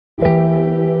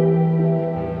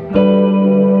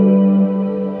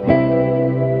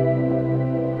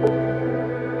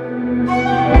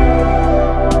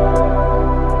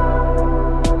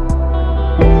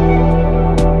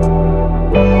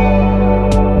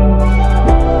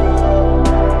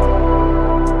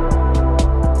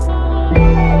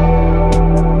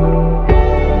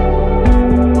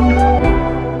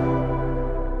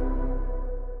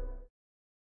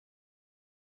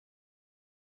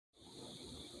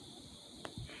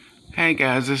Hey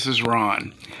guys, this is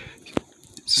Ron.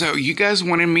 So you guys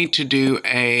wanted me to do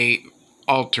a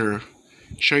altar,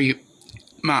 show you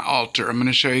my altar. I'm going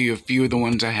to show you a few of the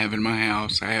ones I have in my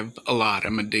house. I have a lot.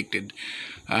 I'm addicted.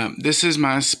 This is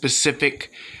my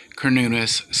specific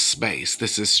Cornunus space.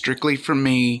 This is strictly for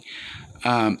me.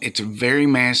 It's very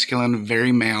masculine,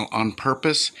 very male on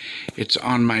purpose. It's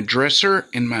on my dresser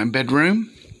in my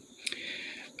bedroom.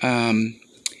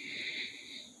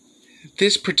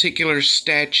 This particular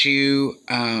statue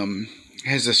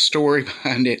has a story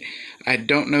behind it. I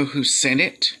don't know who sent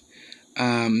it.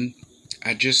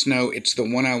 I just know it's the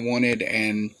one I wanted,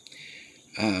 and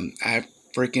I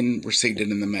freaking received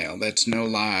it in the mail. That's no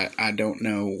lie. I don't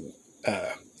know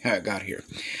how it got here.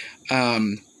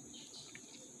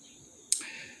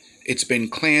 It's been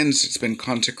cleansed. It's been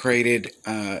consecrated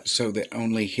so that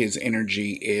only His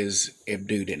energy is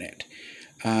imbued in it.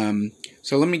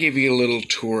 So let me give you a little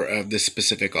tour of this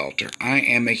specific altar. I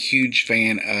am a huge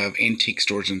fan of antique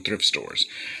stores and thrift stores.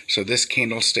 So this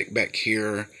candlestick back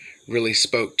here really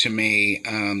spoke to me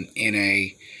in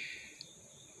a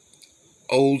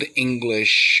Old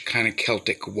English kind of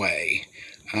Celtic way.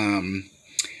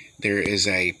 There is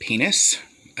a penis.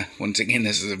 Once again,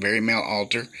 this is a very male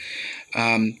altar.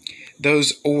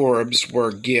 Those orbs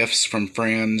were gifts from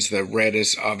friends. The red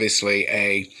is obviously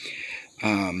a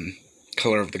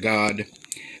color of the god.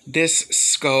 This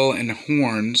skull and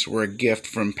horns were a gift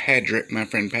from Patrick, my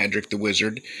friend Patrick the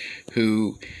Wizard,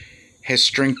 who has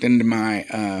strengthened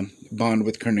my bond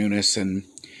with Cornunus in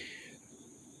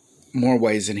more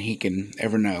ways than he can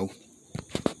ever know.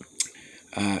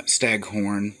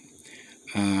 Staghorn,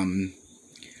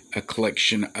 a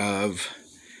collection of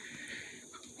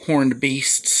horned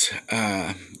beasts.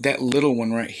 That little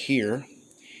one right here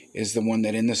is the one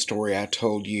that in the story I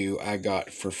told you I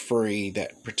got for free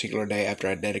that particular day after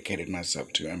I dedicated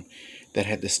myself to him, that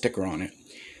had the sticker on it.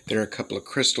 There are a couple of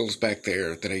crystals back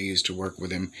there that I used to work with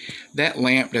him. That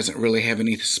lamp doesn't really have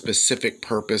any specific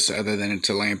purpose other than it's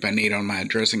a lamp I need on my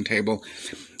dressing table.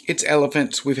 It's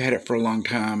elephants. We've had it for a long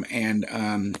time, and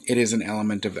it is an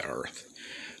element of the earth,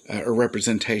 a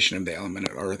representation of the element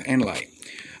of earth and light.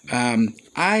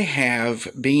 I have,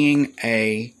 being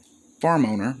a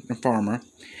farmer,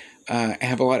 I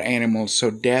have a lot of animals, so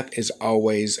death is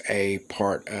always a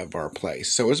part of our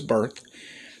place. So is birth,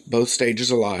 both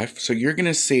stages of life. So you're going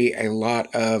to see a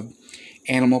lot of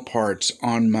animal parts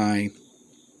on my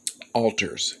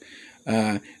altars.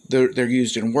 They're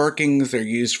used in workings. They're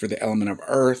used for the element of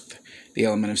earth, the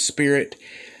element of spirit.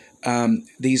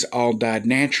 These all died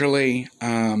naturally,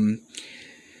 and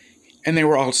they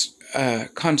were all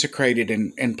consecrated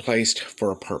and placed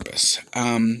for a purpose.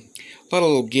 A lot of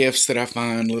little gifts that I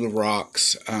find, little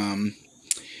rocks.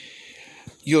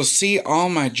 You'll see all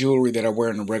my jewelry that I wear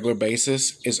on a regular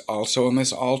basis is also on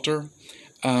this altar,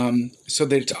 so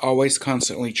that it's always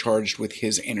constantly charged with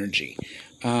His energy.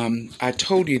 I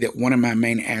told you that one of my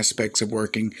main aspects of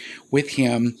working with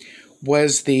Him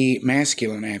was the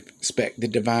masculine aspect, the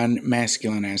divine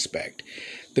masculine aspect,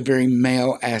 the very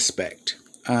male aspect.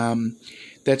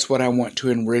 That's what I want to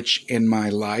enrich in my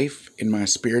life, in my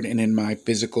spirit, and in my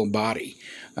physical body.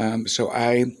 So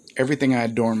everything I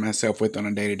adorn myself with on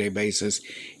a day-to-day basis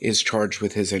is charged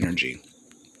with His energy.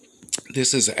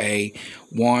 This is a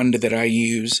wand that I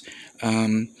use.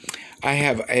 I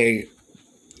have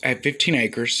 15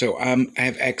 acres, so I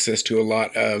have access to a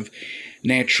lot of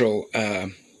natural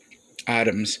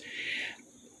items.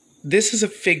 This is a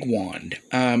fig wand,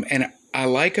 and I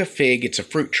like a fig. It's a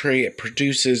fruit tree. It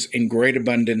produces in great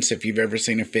abundance. If you've ever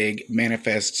seen a fig, it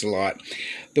manifests a lot.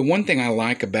 The one thing I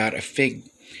like about a fig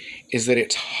is that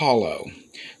it's hollow.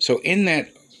 So in that,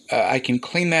 I can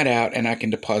clean that out and I can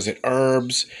deposit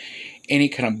herbs, any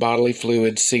kind of bodily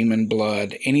fluid, semen,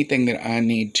 blood, anything that I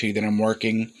need to, that I'm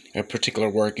working, a particular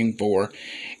working for.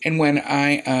 And when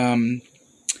I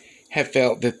have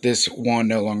felt that this wand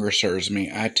no longer serves me,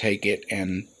 I take it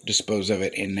and dispose of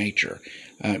it in nature.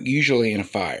 Usually in a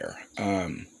fire,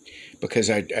 because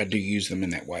I do use them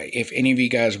in that way. If any of you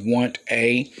guys want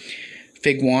a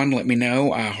fig wand, let me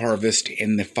know. I harvest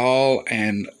in the fall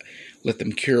and let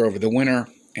them cure over the winter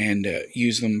and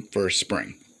use them for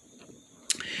spring.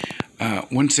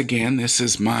 Once again, this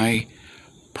is my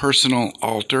personal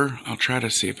altar. I'll try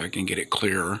to see if I can get it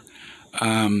clearer.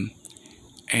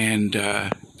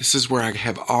 This is where I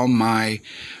have all my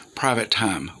private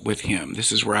time with Him.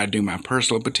 This is where I do my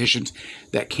personal petitions.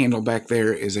 That candle back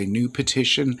there is a new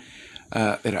petition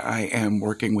that I am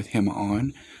working with Him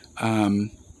on.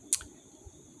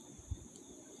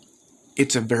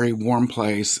 It's a very warm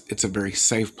place. It's a very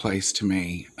safe place to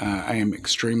me. I am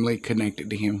extremely connected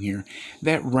to Him here.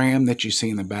 That ram that you see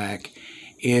in the back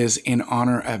is in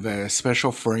honor of a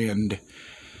special friend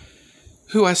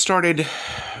who I started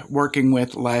working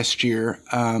with last year.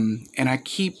 And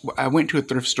I went to a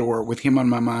thrift store with him on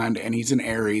my mind, and he's an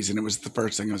Aries, and it was the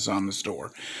first thing I saw in the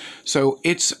store. So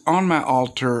it's on my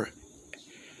altar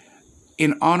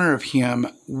in honor of him,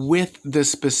 with the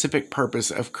specific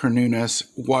purpose of Cernunnos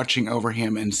watching over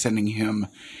him and sending him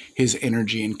his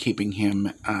energy and keeping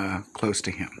him close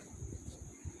to him.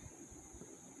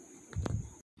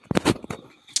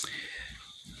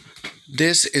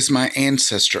 This is my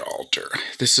ancestor altar.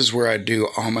 This is where I do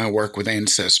all my work with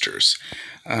ancestors.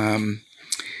 I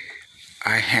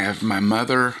have my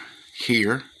mother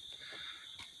here,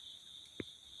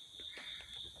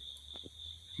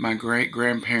 my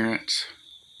great-grandparents,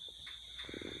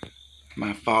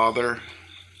 my father,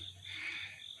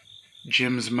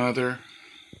 Jim's mother,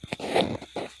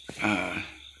 a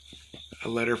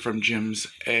letter from Jim's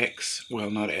ex, well,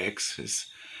 not ex,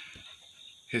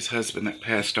 his husband that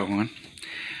passed on,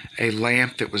 a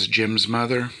lamp that was Jim's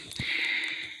mother,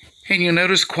 and you'll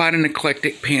notice quite an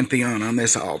eclectic pantheon on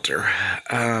this altar.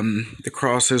 The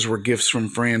crosses were gifts from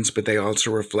friends, but they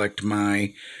also reflect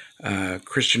my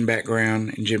Christian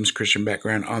background and Jim's Christian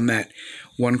background. On that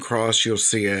one cross, you'll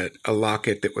see a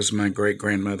locket that was my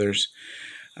great-grandmother's.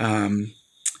 The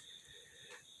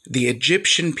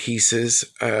Egyptian pieces,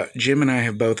 Jim and I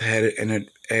have both had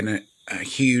a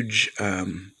huge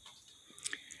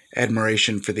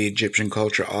admiration for the Egyptian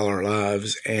culture all our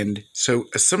lives, and so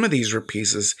some of these were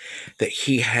pieces that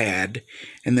he had,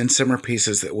 and then some are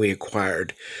pieces that we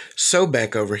acquired. So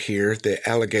back over here, the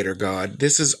alligator god,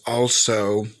 this is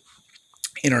also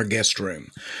in our guest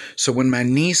room. So when my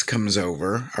niece comes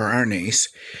over, or our niece,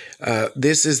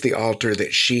 this is the altar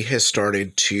that she has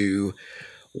started to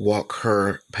walk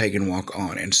her pagan walk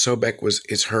on, and Sobek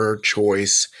is her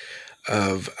choice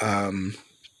of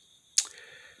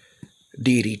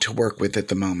deity to work with at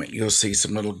the moment. You'll see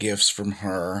some little gifts from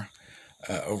her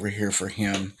over here for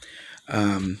him.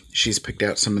 She's picked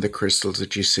out some of the crystals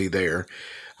that you see there.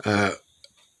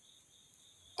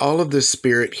 All of the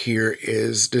spirit here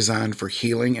is designed for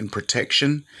healing and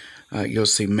protection. You'll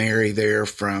see Mary there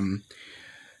from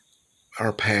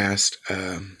our past.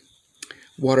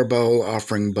 Water bowl,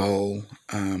 offering bowl.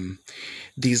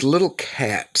 These little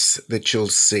cats that you'll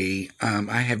see,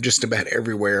 I have just about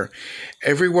everywhere.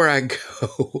 Everywhere I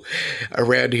go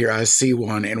around here, I see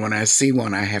one, and when I see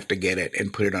one, I have to get it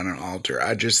and put it on an altar.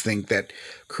 I just think that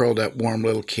curled up, warm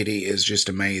little kitty is just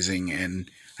amazing, and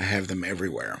I have them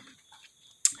everywhere.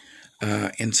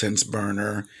 Incense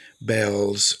burner,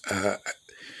 bells.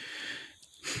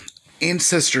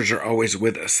 Ancestors are always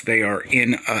with us. They are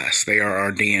in us. They are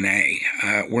our DNA.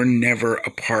 We're never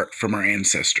apart from our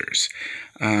ancestors.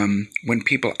 When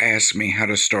people ask me how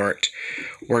to start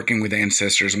working with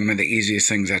ancestors, one of the easiest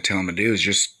things I tell them to do is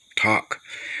just talk.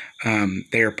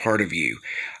 They are part of you.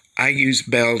 I use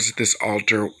bells at this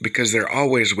altar because they're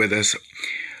always with us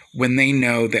when they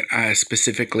know that I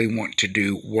specifically want to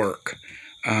do work.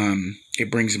 It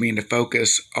brings me into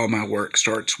focus. All my work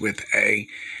starts with a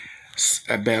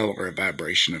bell or a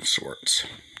vibration of sorts.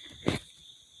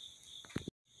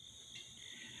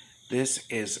 This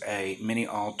is a mini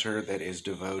altar that is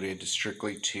devoted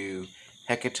strictly to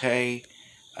Hecate.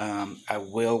 I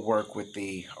will work with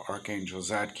the Archangel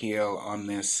Zadkiel on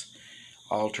this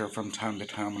altar from time to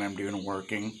time when I'm doing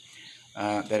working.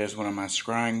 That is one of my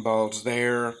scrying balls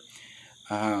there.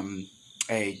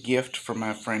 A gift from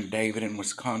my friend David in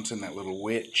Wisconsin, that little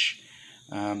witch.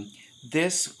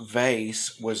 This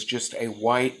vase was just a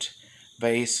white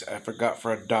vase I forgot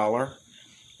for $1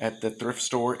 at the thrift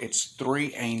store. It's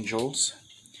 3 angels,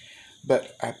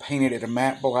 but I painted it a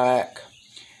matte black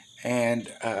and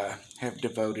have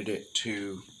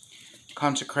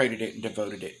consecrated it and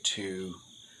devoted it to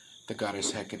the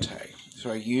goddess Hecate. So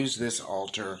I use this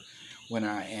altar when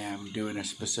I am doing a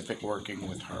specific working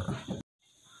with her.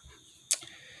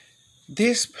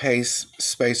 This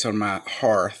space on my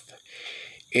hearth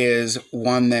is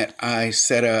one that I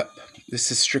set up.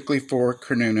 This is strictly for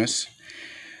Cernunnos.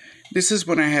 This is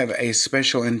when I have a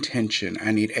special intention.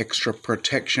 I need extra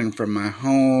protection from my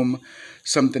home.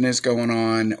 Something is going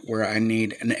on where I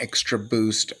need an extra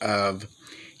boost of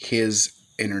his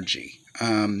energy.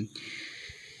 I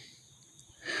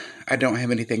don't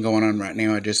have anything going on right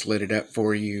now. I just lit it up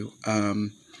for you.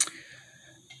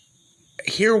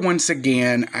 Here, once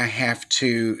again, I have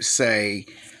to say,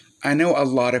 I know a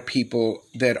lot of people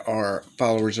that are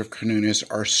followers of Cernunnos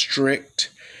are strict,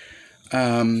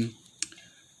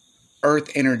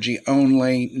 earth energy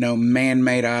only, no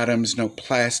man-made items, no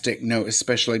plastic,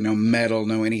 especially no metal,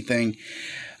 no anything.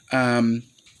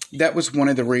 that was one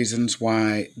of the reasons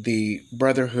why the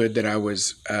brotherhood that I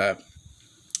was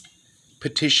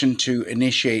petitioned to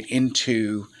initiate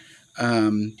into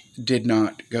did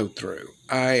not go through.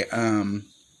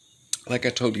 Like I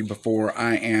told you before,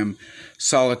 I am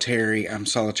solitary. I'm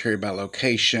solitary by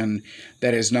location.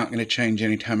 That is not going to change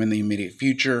anytime in the immediate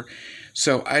future.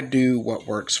 So I do what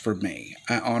works for me.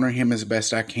 I honor him as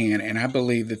best I can, and I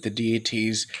believe that the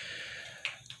deities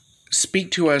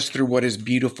speak to us through what is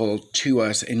beautiful to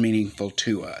us and meaningful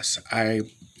to us. I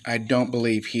don't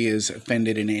believe he is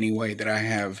offended in any way that I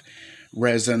have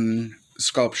resin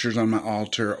sculptures on my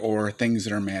altar or things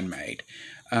that are man-made.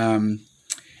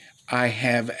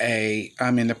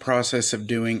 I'm in the process of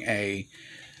doing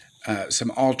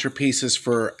some altar pieces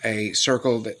for a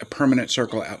permanent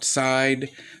circle outside.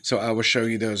 So I will show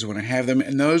you those when I have them.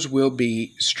 And those will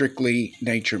be strictly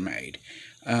nature made.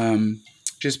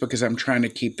 Just because I'm trying to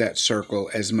keep that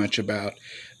circle as much about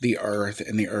the earth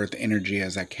and the earth energy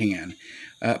as I can.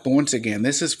 But once again,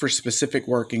 this is for specific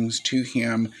workings to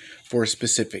him, for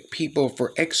specific people,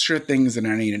 for extra things that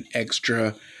I need an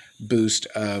extra boost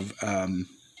of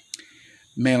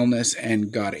maleness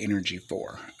and God energy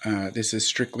for. This is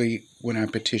strictly when I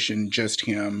petition just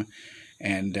him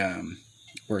and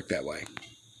work that way.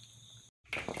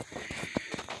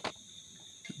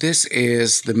 This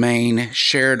is the main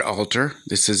shared altar.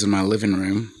 This is in my living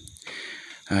room.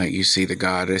 You see the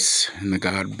goddess and the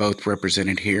god both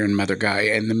represented here, and Mother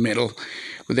Gaia in the middle.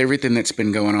 With everything that's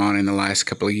been going on in the last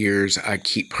couple of years, I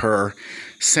keep her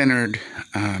centered.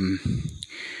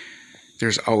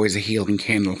 There's always a healing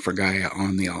candle for Gaia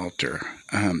on the altar.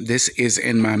 This is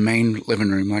in my main living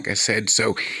room, like I said,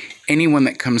 so anyone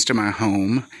that comes to my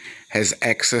home has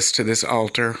access to this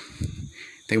altar.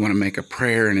 They want to make a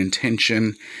prayer, an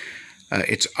intention.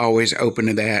 It's always open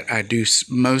to that. I do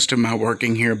most of my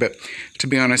working here, but to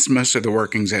be honest, most of the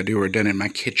workings I do are done in my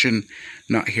kitchen,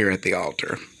 not here at the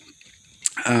altar.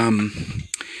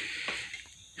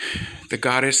 The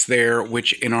goddess there,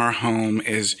 which in our home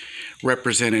is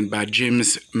represented by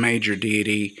Jim's major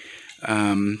deity,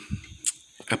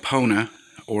 Epona,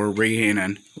 or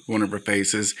Rhiannon, one of her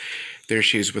faces. There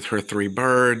she is with her 3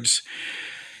 birds.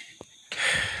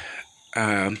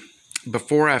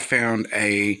 Before I found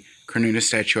a Cornuna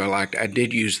statue I liked, I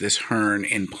did use this Hearn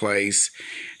in place,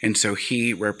 and so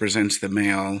he represents the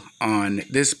male on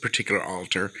this particular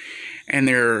altar. And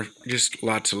there are just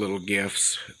lots of little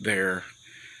gifts there.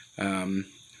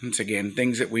 Once again,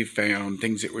 things that we found,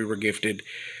 things that we were gifted.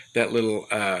 That little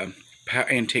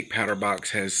antique powder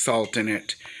box has salt in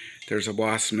it. There's a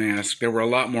wasp nest. There were a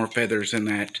lot more feathers in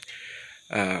that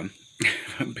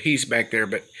piece back there,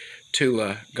 but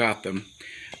Tula got them.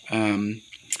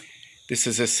 This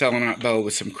is a selenite bowl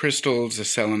with some crystals, a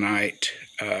selenite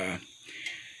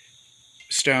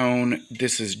stone.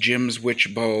 This is Jim's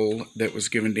witch bowl that was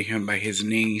given to him by his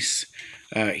niece.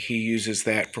 He uses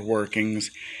that for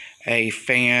workings. A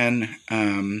fan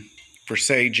for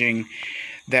saging.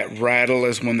 That rattle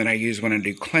is one that I use when I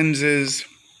do cleanses.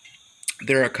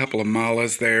 There are a couple of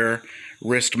malas there,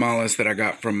 wrist malas that I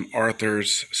got from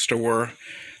Arthur's store.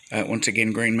 Once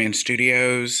again, Green Man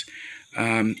Studios.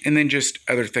 And then just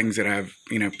other things that I've,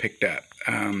 picked up.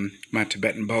 My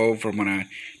Tibetan bowl for when I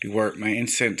do work, my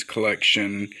incense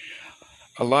collection.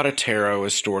 A lot of tarot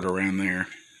is stored around there.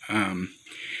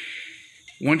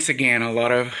 Once again, a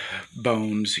lot of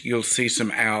bones. You'll see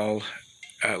some owl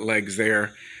legs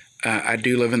there. I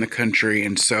do live in the country,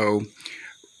 and so,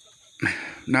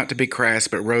 not to be crass,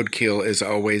 but roadkill is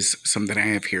always something I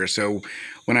have here. So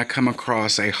when I come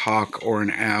across a hawk or an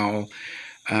owl,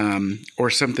 or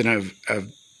something of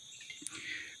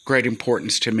great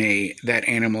importance to me, that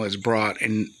animal is brought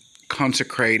and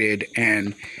consecrated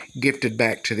and gifted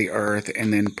back to the earth,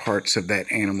 and then parts of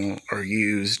that animal are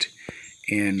used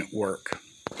in work.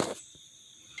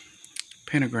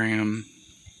 Pentagram.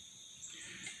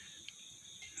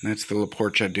 That's the little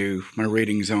porch I do my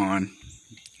readings on.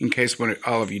 In case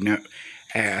all of you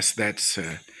ask, that's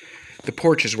the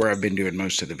porch is where I've been doing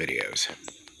most of the videos.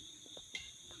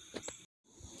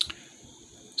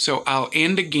 So I'll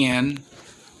end again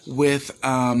with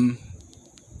another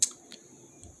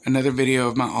video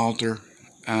of my altar,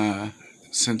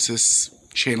 since this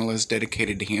channel is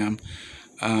dedicated to him.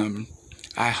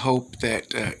 I hope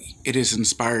that it has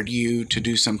inspired you to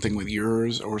do something with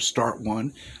yours or start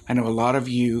one. I know a lot of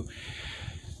you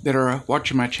that are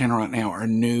watching my channel right now are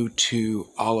new to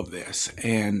all of this.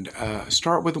 And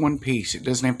start with one piece. It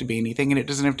doesn't have to be anything, and it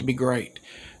doesn't have to be great.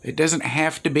 It doesn't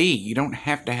have to be. You don't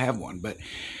have to have one. But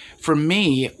for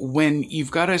me, when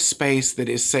you've got a space that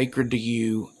is sacred to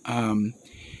you,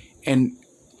 and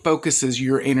focuses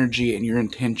your energy and your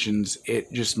intentions,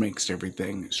 it just makes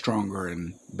everything stronger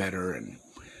and better. And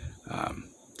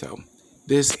so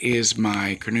this is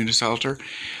my Cornutus altar.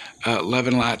 Love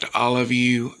and light to all of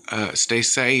you. Stay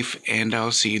safe, and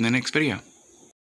I'll see you in the next video.